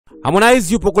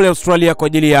Harmonize yupo kule Australia kwa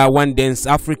ajili ya One Dance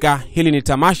Africa. Hili ni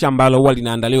tamasha ambalo huwa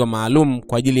linaandaliwa maalum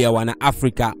kwa ajili ya wana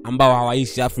Afrika ambao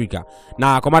hawaishi Afrika.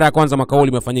 Na kwa mara ya kwanza mwaka huu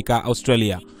limefanyika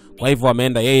Australia. Kwa hivyo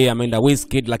ameenda yeye, ameenda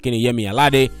Wizkid, lakini Yemi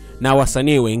Alade na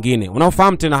wasanii wengine.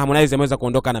 Unaofahamu tena Harmonize ameweza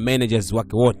kuondoka na managers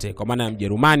wake wote kwa maana ya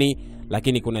Mjerumani,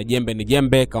 lakini kuna Jembe ni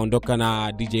Jembe kaondoka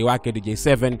na DJ wake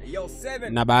DJ7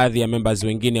 na baadhi ya members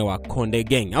wengine wa Konde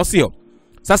Gang. Au sio?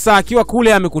 Sasa akiwa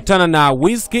kule amekutana na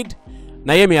Wizkid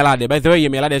na Yemi Alade. By the way,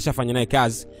 Yemi Alade alishafanya naye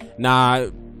kazi, na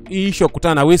hii issue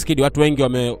kukutana na Wizkid watu wengi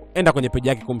wameenda kwenye page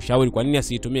yake kumshauri kwa nini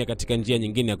asiitumie katika njia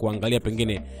nyingine ya kuangalia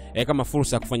pengine kama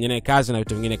fursa ya kufanya naye kazi na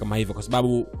vitu vingine kama hivyo, kwa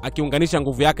sababu akiunganisha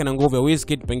nguvu yake na nguvu ya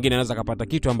Wizkid pengine anaweza kupata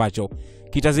kitu ambacho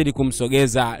kitazidi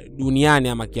kumsogeza duniani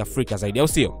ama kiafrika zaidi, au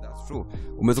sio? That's true.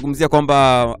 Umezungumzia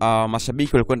kwamba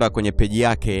mashabiki walikwenda kwenye page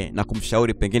yake na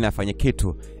kumshauri pengine afanye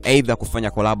kitu, aidha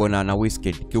kufanya collabo na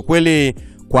Wizkid. Kiukweli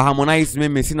kwa Harmonize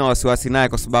mimi sina wasiwasi naye,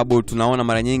 kwa sababu tunaona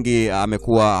mara nyingi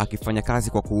amekuwa akifanya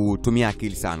kazi kwa kutumia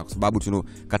akili sana, kwa sababu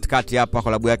katikati hapa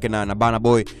collab yake na Burna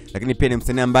Boy, lakini pia ni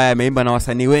msanii ambaye ameimba na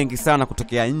wasanii wengi sana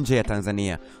kutokea nje ya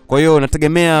Tanzania. Kwa hiyo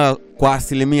nategemea kwa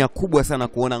asilimia kubwa sana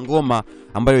kuona ngoma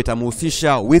ambayo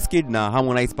itamhusisha Wizkid na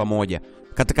Harmonize pamoja.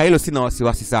 Katika hilo sina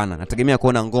wasiwasi sana. Nategemea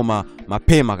kuona ngoma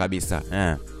mapema kabisa.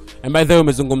 And by the way,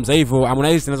 umezungumza hivyo,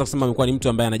 Harmonize naweza kusema amekuwa ni mtu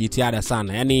ambaye anajitihada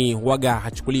sana. Yaani huaga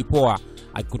hachukuli poa.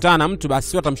 Akikutana na mtu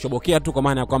basi watamshobokea tu kwa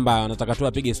maana ya kwamba anataka tu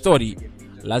apige story.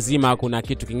 Lazima kuna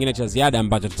kitu kingine cha ziada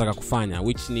ambacho tutataka kufanya,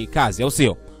 which ni kazi, au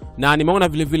sio? Na nimeona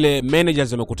vile vile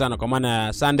managers wamekutana kwa maana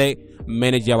ya Sunday,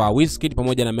 manager wa Wizkid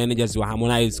pamoja na managers wa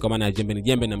Harmonize kwa maana ya Jembe ni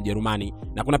Jembe na Mjerumani.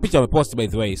 Na kuna picha wamepost by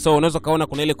the way. So unaweza kaona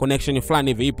kuna ile connection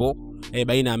fulani hivi ipo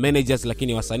baina ya managers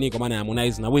lakini wasanii kwa maana ya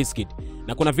Harmonize na Wizkid.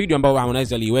 Na kuna video ambayo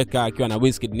Harmonize aliiweka akiwa na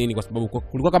Wizkid nini, kwa sababu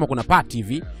kulikuwa kama kuna party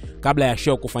hivi kabla ya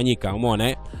show kufanyika,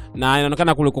 umeona na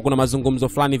inaonekana kulikuwa kuna mazungumzo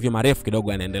fulani hivi marefu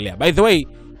kidogo yanaendelea. By the way,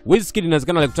 Wizkid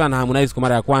inawezekana alikutana na Harmonize kwa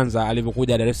mara ya kwanza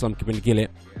alivyokuja Dar es Salaam kipindi kile,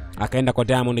 akaenda kwa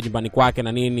Diamond nyumbani kwake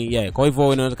na nini. Kwa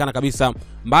hivyo inaonekana kabisa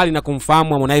mbali na kumfahamu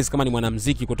Harmonize kama ni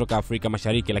mwanamuziki kutoka Afrika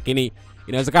Mashariki, lakini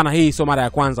inawezekana hii sio mara ya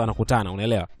kwanza wanakutana,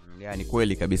 unaelewa? Ni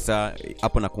kweli kabisa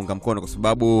hapo na kuunga mkono, kwa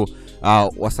sababu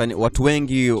watu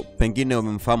wengi pengine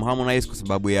wamemfahamu Harmonize kwa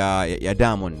sababu ya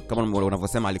Diamond, kama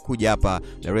unavyosema alikuja hapa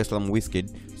Dar es Salaam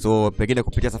Wizkid, so pengine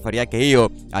kupitia safari yake hiyo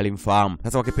alimfahamu.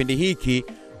 Sasa kwa kipindi hiki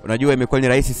unajua imekuwa ni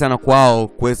rahisi sana kwao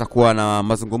kuweza kuwa na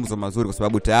mazungumzo mazuri, kwa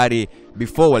sababu tayari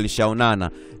before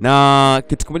walishaonana. Na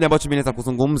kitu kimoja ambacho mimi naweza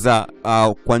kuzungumza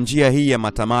kwa njia hii ya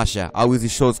matamasha au hizi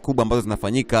shows kubwa ambazo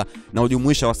zinafanyika na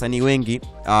ujumuisha wasanii wengi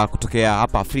kutokea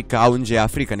hapa Afrika au nje ya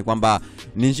Afrika, ni kwamba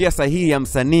ni njia sahihi ya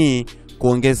msanii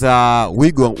kuongeza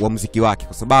wigo wa muziki wake,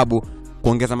 kwa sababu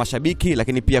kuongeza mashabiki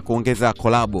lakini pia kuongeza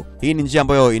collabo. Hii ni njia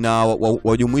ambayo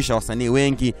inawajumuisha wasanii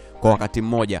wengi kwa wakati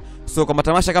mmoja. So kwa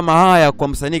matamasha kama haya, kwa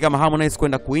msanii kama Harmonize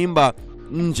kwenda kuimba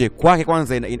nje kwake,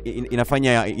 kwanza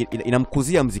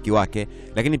inamkuzia muziki wake,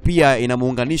 lakini pia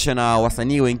inamuunganisha na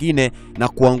wasanii wengine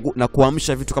na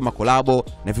kuamsha vitu kama collabo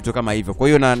na vitu kama hivyo. Kwa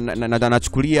hiyo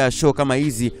nachukulia show kama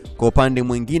hizi kwa upande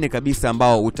mwingine kabisa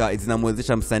ambao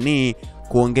zinamwezesha msanii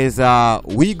kuongeza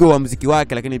wigo wa muziki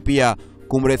wake, lakini pia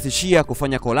kumrahisishia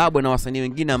kufanya collabo na wasanii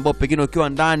wengine ambao pengine ukiwa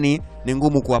ndani ni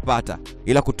ngumu kuwapata,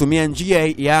 ila kutumia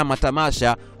njia ya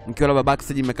matamasha mkiwa labda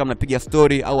backstage mmekaa mnapiga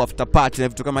story au after party na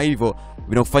vitu kama hivyo,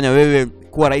 vinakufanya wewe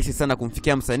kuwa rahisi sana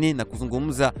kumfikia msanii na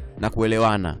kuzungumza na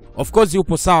kuelewana. Of course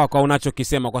upo sawa kwa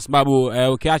unachokisema, kwa sababu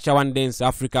ukiacha One Dance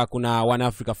Africa kuna One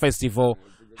Africa Festival.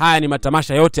 Haya ni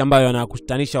matamasha yote ambayo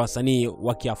yanakutanisha wasanii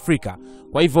wa Kiafrika.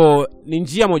 Kwa hivyo ni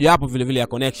njia moja hapo vile vile ya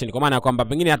connection, kwa maana ya kwamba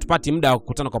pengine hatupati muda wa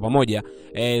kukutana kwa pamoja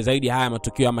zaidi haya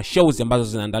matukio ama shows ambazo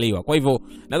zinaandaliwa. Kwa hivyo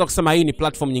naweza kusema hii ni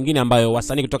platform nyingine ambayo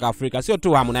wasanii kutoka Afrika, sio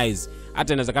tu Harmonize,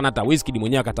 hata inawezekana hata Wizkid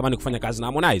mwenyewe akatamani kufanya kazi na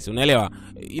Harmonize, unaelewa?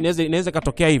 Inaweza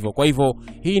katokea hivyo. Kwa hivyo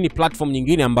hii ni platform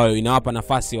nyingine ambayo inawapa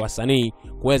nafasi wasanii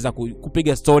kuweza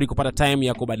kupiga story, kupata time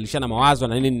ya kubadilishana mawazo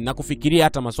na nini na kufikiria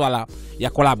hata masuala ya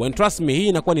collab. And trust me, hii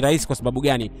inakuwa ni rahisi. Kwa sababu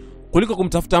gani? Kuliko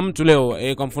kumtafuta mtu leo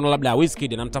kwa mfano labda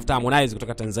Wizkid anamtafuta Harmonize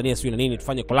kutoka Tanzania sio na nini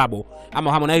tufanye collabo,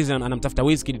 ama Harmonize anamtafuta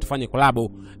Wizkid tufanye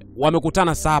collabo.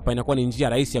 Wamekutana sasa hapa, inakuwa ni njia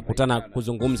rahisi ya kukutana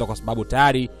kuzungumza, kwa sababu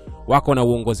tayari wako na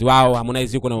uongozi wao.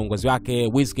 Harmonize yuko na uongozi wake,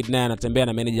 Wizkid naye anatembea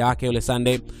na manager wake yule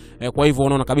Sunday. Kwa hivyo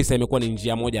unaona kabisa imekuwa ni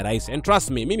njia moja rahisi. And trust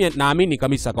me, mimi naamini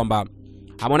kabisa kwamba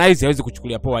Harmonize hawezi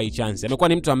kuchukulia poa hii chance. Amekuwa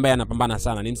ni mtu ambaye anapambana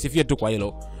sana. Nimsifie tu kwa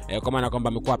hilo. Kwa maana kwamba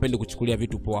amekuwa hapendi kuchukulia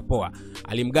vitu poa poa.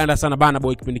 Alimganda sana Burna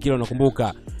Boy kipindi kile,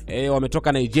 unakumbuka?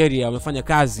 Wametoka Nigeria, wamefanya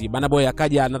kazi. Burna Boy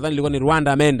akaja, nadhani ilikuwa ni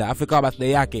Rwanda, ameenda Afrika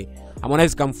birthday yake.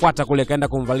 Harmonize kamfuata kule, kaenda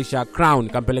kumvalisha crown,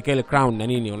 kampelekea ile crown na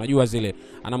nini, unajua zile.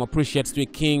 Anam appreciate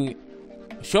to king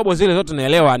shobo zile zote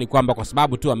naelewa ni kwamba kwa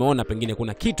sababu tu ameona pengine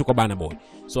kuna kitu kwa Burna Boy,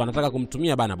 so anataka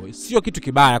kumtumia Burna Boy. Sio kitu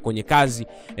kibaya kwenye kazi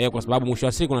kwa sababu mwisho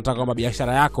wa siku unataka kwamba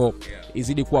biashara yako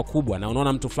izidi kuwa kubwa, na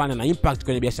unaona mtu fulani na impact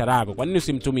kwenye biashara yako, kwa nini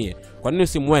usimtumie? Kwa nini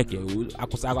usimweke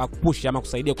akupush ama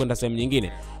kusaidia kwenda sehemu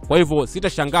nyingine? Kwa hivyo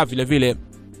sitashangaa vile vile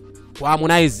kwa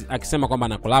Harmonize akisema kwamba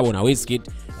ana collabo na Wizkid.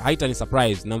 Haita ni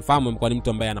surprise, na mfahamu kwa ni mtu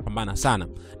ambaye anapambana sana,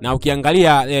 na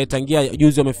ukiangalia tangia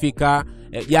juzi wamefika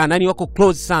nani wako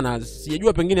close sana.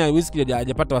 Sijajua pengine Wizkid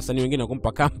hajapata wasanii wengine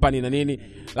kumpa company na nini,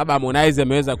 labda Harmonize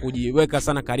ameweza kujiweka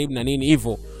sana karibu na nini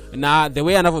hivyo, na the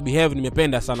way anavyo behave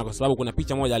nimependa sana, kwa sababu kuna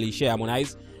picha moja alishare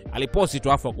Harmonize, alipost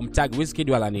tu afu kumtag Wizkid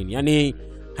wala nini, yani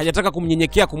hajataka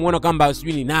kumnyenyekea kumuona kwamba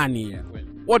sijui ni nani.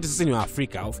 Wote sisi ni wa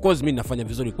Afrika, of course mimi nafanya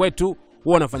vizuri kwetu,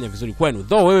 wewe unafanya vizuri kwenu,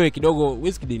 though wewe kidogo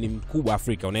Wizkid ni mkubwa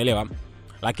Afrika, unaelewa,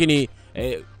 lakini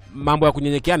mambo ya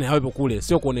kunyenyekeana hawepo kule,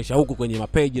 sio kuonesha huku kwenye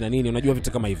mapeji na nini, unajua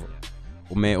vitu kama hivyo.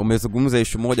 Umezungumza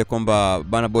issue moja kwamba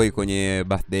Burna Boy kwenye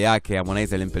birthday yake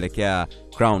Harmonize alimpelekea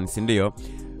crown, si ndio?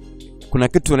 Kuna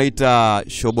kitu unaita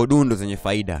shobodundo zenye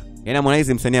faida. Yaani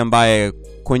Harmonize msanii ambaye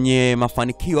kwenye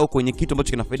mafanikio au kwenye kitu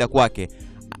ambacho kina faida kwake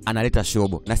analeta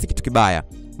shobo, na si kitu kibaya.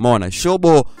 Umeona,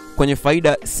 shobo kwenye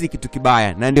faida si kitu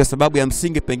kibaya, na ndio sababu ya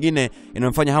msingi pengine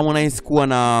inamfanya Harmonize kuwa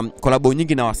na collabo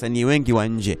nyingi na wasanii wengi wa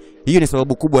nje. Hiyo ni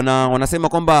sababu kubwa, na wanasema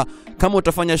kwamba kama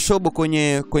utafanya shobo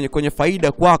kwenye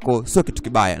faida kwako sio kitu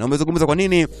kibaya. Na umezungumza kwa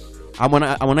nini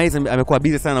Harmonize amekuwa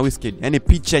busy sana na Wizkid, yani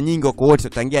picha nyingi wako wote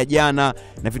tangia jana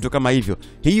na vitu kama hivyo.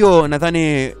 Hiyo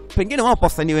nadhani pengine wapo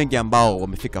wasanii wengi ambao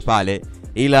wamefika pale,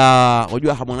 ila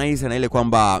unajua Harmonize na ile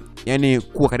kwamba yani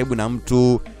kuwa karibu na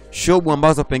mtu, shobo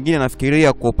ambazo pengine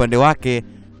nafikiria kwa upande wake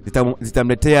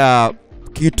zitamletea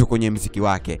kitu kwenye muziki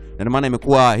wake, na ndio maana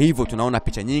imekuwa hivyo. Tunaona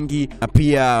picha nyingi, na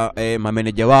pia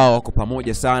mameneja wao wako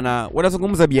pamoja sana,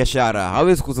 wanazungumza biashara,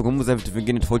 hawezi kuzungumza vitu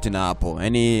vingine tofauti na hapo.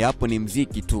 Yani hapo ni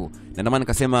muziki tu, na ndio maana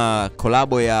nikasema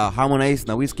collabo ya Harmonize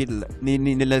na Wizkid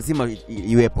ni lazima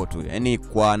iwepo tu, yani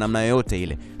kwa namna yoyote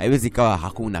ile haiwezi kawa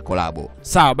hakuna collabo.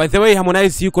 Sawa, by the way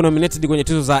Harmonize yuko nominated kwenye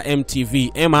tuzo za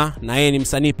MTV EMA, na yeye ni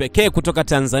msanii pekee kutoka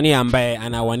Tanzania ambaye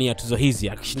anawania tuzo hizi,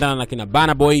 akishindana na kina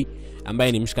Burna Boy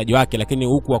ambaye ni mshikaji wake, lakini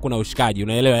huku hakuna ushikaji,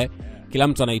 unaelewa kila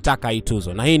mtu anaitaka hii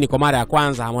tuzo, na hii ni kwa mara ya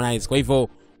kwanza Harmonize. Kwa hivyo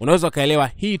unaweza kaelewa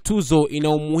hii tuzo ina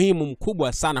umuhimu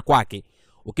mkubwa sana kwake,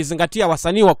 ukizingatia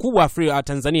wasanii wakubwa Afrika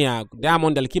Tanzania,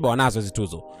 Diamond, Alikiba wanazo hizo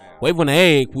tuzo. Kwa hivyo na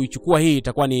yeye kuichukua hii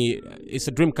itakuwa ni it's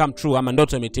a dream come true, ama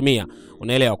ndoto imetimia,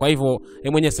 unaelewa. Kwa hivyo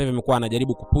yeye mwenyewe sasa hivi amekuwa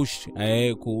anajaribu kupush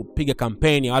kupiga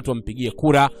kampeni ya watu wampigie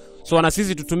kura, so na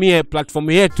sisi tutumie platform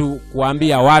yetu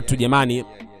kuambia watu jamani,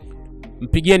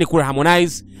 mpigieni kura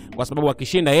Harmonize, kwa sababu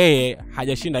akishinda yeye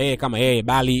hajashinda yeye kama yeye,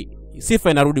 bali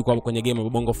sifa inarudi kwa kwenye game ya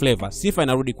Bongo Flava, sifa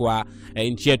inarudi kwa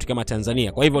nchi yetu kama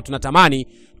Tanzania. Kwa hivyo tunatamani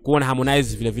kuona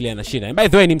Harmonize vile vile anashinda. By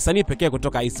the way ni msanii pekee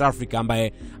kutoka East Africa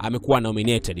ambaye amekuwa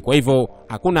nominated. Kwa hivyo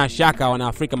hakuna shaka wana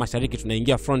Afrika Mashariki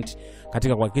tunaingia front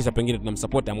katika kuhakikisha pengine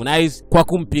tunamsupport Harmonize kwa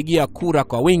kumpigia kura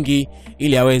kwa wingi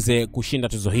ili aweze kushinda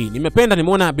tuzo hii.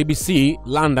 Nimeona BBC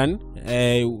London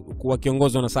kwa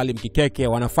kiongozwa na Salim Kikeke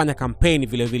wanafanya campaign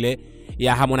vile vile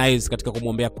ya Harmonize katika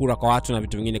kumwombea kura kwa watu na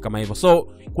vitu vingine kama hivyo. So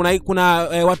kuna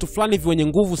watu fulani hivi wenye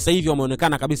nguvu sasa hivi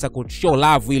wameonekana kabisa ku show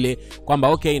love ile kwamba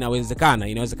okay,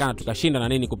 inawezekana tukashinda na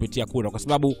nini kupitia kura, kwa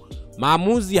sababu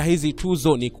maamuzi ya hizi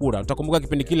tuzo ni kura. Utakumbuka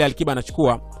kipindi kile Alikiba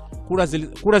anachukua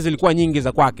kura zilikuwa nyingi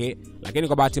za kwake, lakini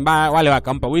kwa bahati mbaya wale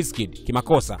wakampa Wizkid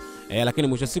kimakosa, lakini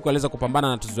mwisho siku aliweza kupambana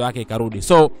na tuzo yake ikarudi.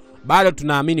 So bado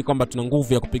tunaamini kwamba tuna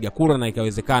nguvu ya kupiga kura na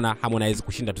ikawezekana Harmonize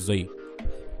kushinda tuzo hii.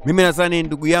 Mimi nadhani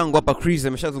ndugu yangu hapa Chris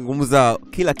ameshazungumza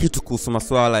kila kitu kuhusu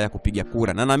masuala ya kupiga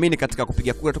kura, na naamini katika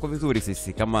kupiga kura tuko vizuri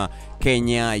sisi kama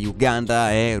Kenya,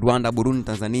 Uganda, Rwanda, Burundi,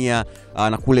 Tanzania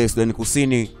na kule Sudan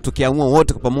Kusini. Tukiamua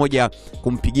wote kwa pamoja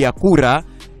kumpigia kura,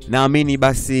 naamini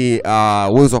basi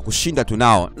uwezo wa kushinda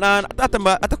tunao. Na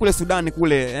hata kule Sudan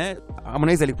kule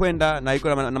Harmonize alikwenda na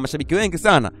yuko na mashabiki wengi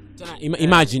sana.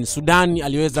 Imagine Sudan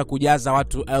aliweza kujaza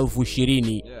watu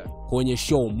 20,000 kwenye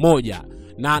show moja.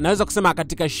 Na naweza kusema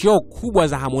katika show kubwa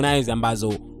za Harmonize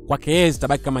ambazo kwake yeye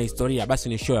zitabaki kama historia, basi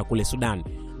ni show ya kule Sudan.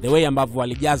 The way ambavyo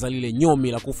walijaza lile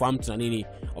nyomi la kufa mtu na nini,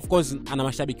 of course ana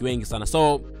mashabiki wengi sana.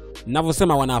 So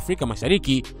ninavyosema wana Afrika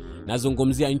Mashariki,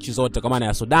 nazungumzia nchi zote kwa maana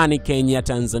ya Sudan, Kenya,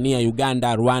 Tanzania,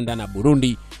 Uganda, Rwanda na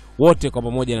Burundi. Wote kwa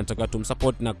pamoja nataka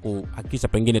tumsupport na kuhakikisha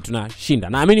pengine tunashinda.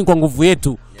 Naamini kwa nguvu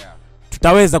yetu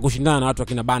tutaweza kushindana na watu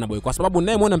wakina Burna Boy, kwa sababu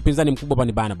naye muona mpinzani mkubwa hapa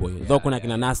ni Burna Boy. Though kuna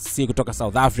kina Nasi kutoka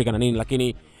South Africa na nini,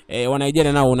 lakini wa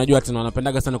Nigeria nao unajua tena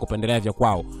wanapendaga sana kupendelea vya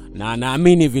kwao, na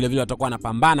naamini vile vile watakuwa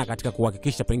wanapambana katika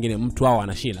kuhakikisha pengine mtu wao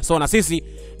anashinda. So na sisi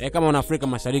kama wana Afrika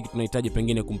Mashariki tunahitaji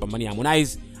pengine kumpambania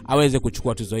Harmonize aweze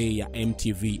kuchukua tuzo hii ya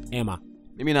MTV EMA.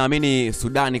 Mimi naamini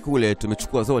Sudani kule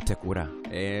tumechukua zote kura.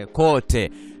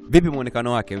 Kote. Vipi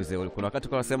muonekano wake mzee? Kuna wakati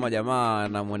kwa nasema jamaa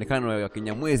na muonekano wa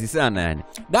Kinyamwezi sana yani.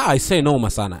 I say noma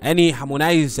sana. Yani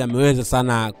Harmonize ameweza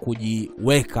sana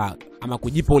kujiweka ama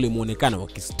kujipa ule muonekano wa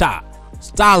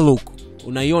star look.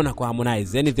 Unaiona kwa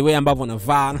Harmonize. Yani the way ambavyo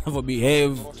anavaa, anavyo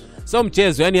behave. So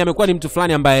mchezo, yani amekuwa ni mtu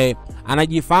fulani ambaye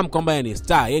anajifahamu kwamba yeye ni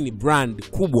star, yeye ni brand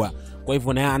kubwa. Kwa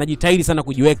hivyo anajitahidi sana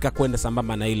kujiweka kwenda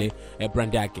sambamba na ile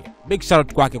brand yake. Big shout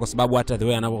out kwake kwa sababu hata the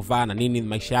way anavyovaa na nini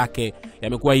maisha yake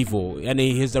yamekuwa hivyo.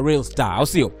 Yani he's a real star, au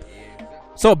sio?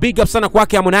 So big up sana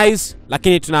kwake Harmonize,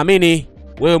 lakini tunaamini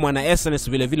wewe mwana SNS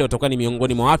vile vile utakuwa ni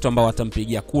miongoni mwa watu ambao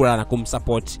watampigia kura na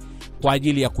kumsupport kwa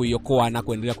ajili ya kuiokoa na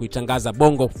kuendelea kuitangaza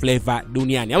Bongo Flava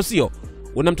duniani, au sio?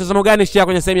 Una mtazamo gani? Share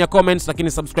kwenye sehemu ya comments,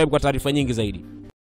 lakini subscribe kwa taarifa nyingi zaidi.